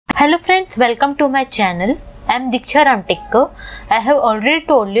Hello friends, welcome to my channel. I am Diksha Ramtekar. I have already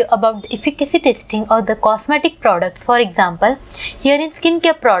told you about the efficacy testing of the cosmetic products. For example, here in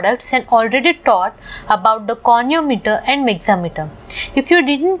skincare products and already taught about the coniometer and mexameter. If you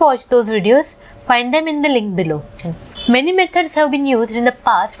didn't watch those videos, find them in the link below. Many methods have been used in the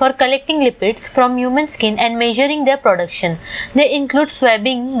past for collecting lipids from human skin and measuring their production. They include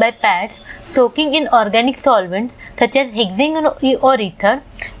swabbing by pads, soaking in organic solvents such as hexane or ether,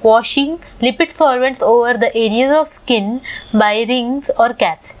 washing lipid solvents over the areas of skin by rings or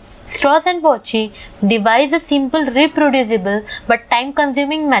caps. Straws and Pochi devise a simple, reproducible but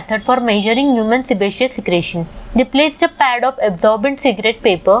time-consuming method for measuring human sebaceous secretion. They placed a pad of absorbent cigarette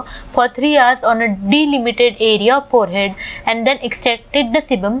paper for 3 hours on a delimited area of forehead and then extracted the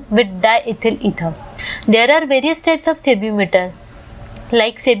sebum with diethyl ether. There are various types of Sebumeter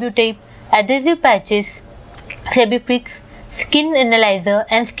like Sebutape, adhesive patches, Sebufix, skin analyzer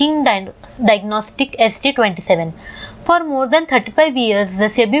and skin diagnostic ST27. For more than 35 years, the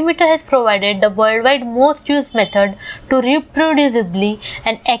Sebumeter has provided the worldwide most used method to reproducibly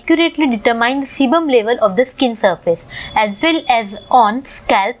and accurately determine the sebum level of the skin surface as well as on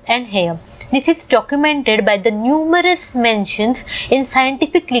scalp and hair. This is documented by the numerous mentions in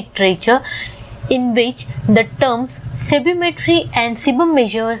scientific literature in which the terms sebumetry and sebum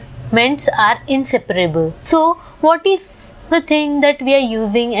measurements are inseparable. So, what is the thing that we are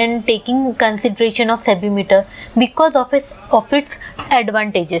using and taking consideration of Sebumeter because of its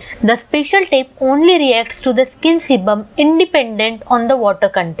advantages? The special tape only reacts to the skin sebum independent on the water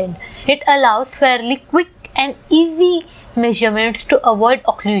content. It allows fairly quick and easy measurements to avoid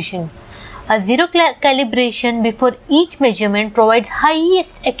occlusion. A zero calibration before each measurement provides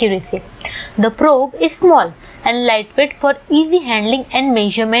highest accuracy. The probe is small and lightweight for easy handling and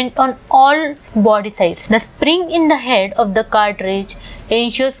measurement on all body sides. The spring in the head of the cartridge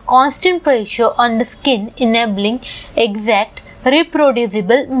ensures constant pressure on the skin, enabling exact,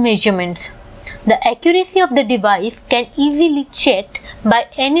 reproducible measurements. The accuracy of the device can easily checked by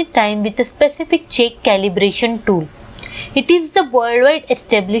any time with a specific check calibration tool. It is the worldwide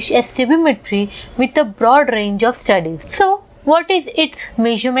established as Sebumetry with a broad range of studies. So, what is its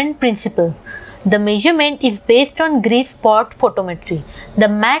measurement principle? The measurement is based on grease spot photometry. The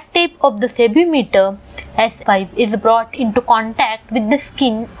matte tape of the Sebumeter S5 is brought into contact with the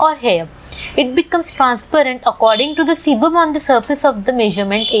skin or hair. It becomes transparent according to the sebum on the surface of the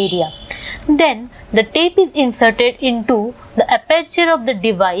measurement area. Then, the tape is inserted into the aperture of the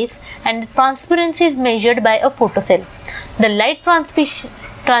device and the transparency is measured by a photocell. The light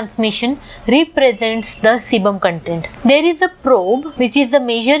transmission represents the sebum content. There is a probe which is the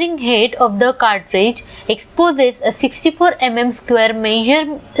measuring head of the cartridge, exposes a 64 mm square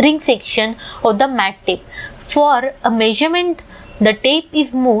measuring section of the matte tape. For a measurement, the tape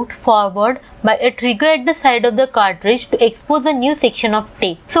is moved forward by a trigger at the side of the cartridge to expose a new section of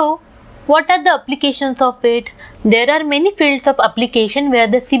tape. So, what are the applications of it? There are many fields of application where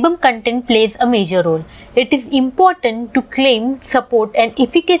the sebum content plays a major role. It is important to claim, support and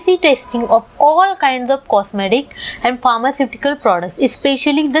efficacy testing of all kinds of cosmetic and pharmaceutical products,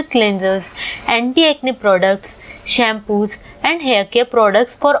 especially the cleansers, anti-acne products, shampoos and hair care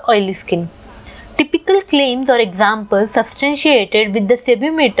products for oily skin. Typical claims or examples substantiated with the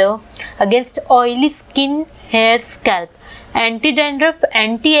Sebumeter against oily skin, hair, scalp. Anti-dandruff,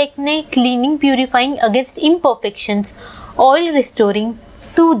 anti-acne, cleaning, purifying against imperfections, oil restoring,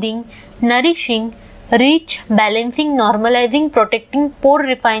 soothing, nourishing, rich, balancing, normalizing, protecting, pore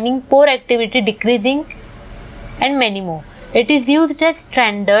refining, pore activity decreasing and many more. It is used as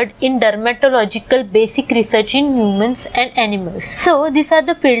standard in dermatological basic research in humans and animals. So these are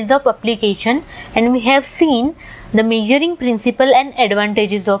the fields of application and we have seen the measuring principle and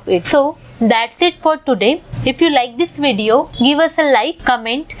advantages of it. So that's it for today. If you like this video, give us a like,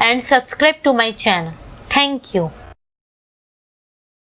 comment and subscribe to my channel. Thank you.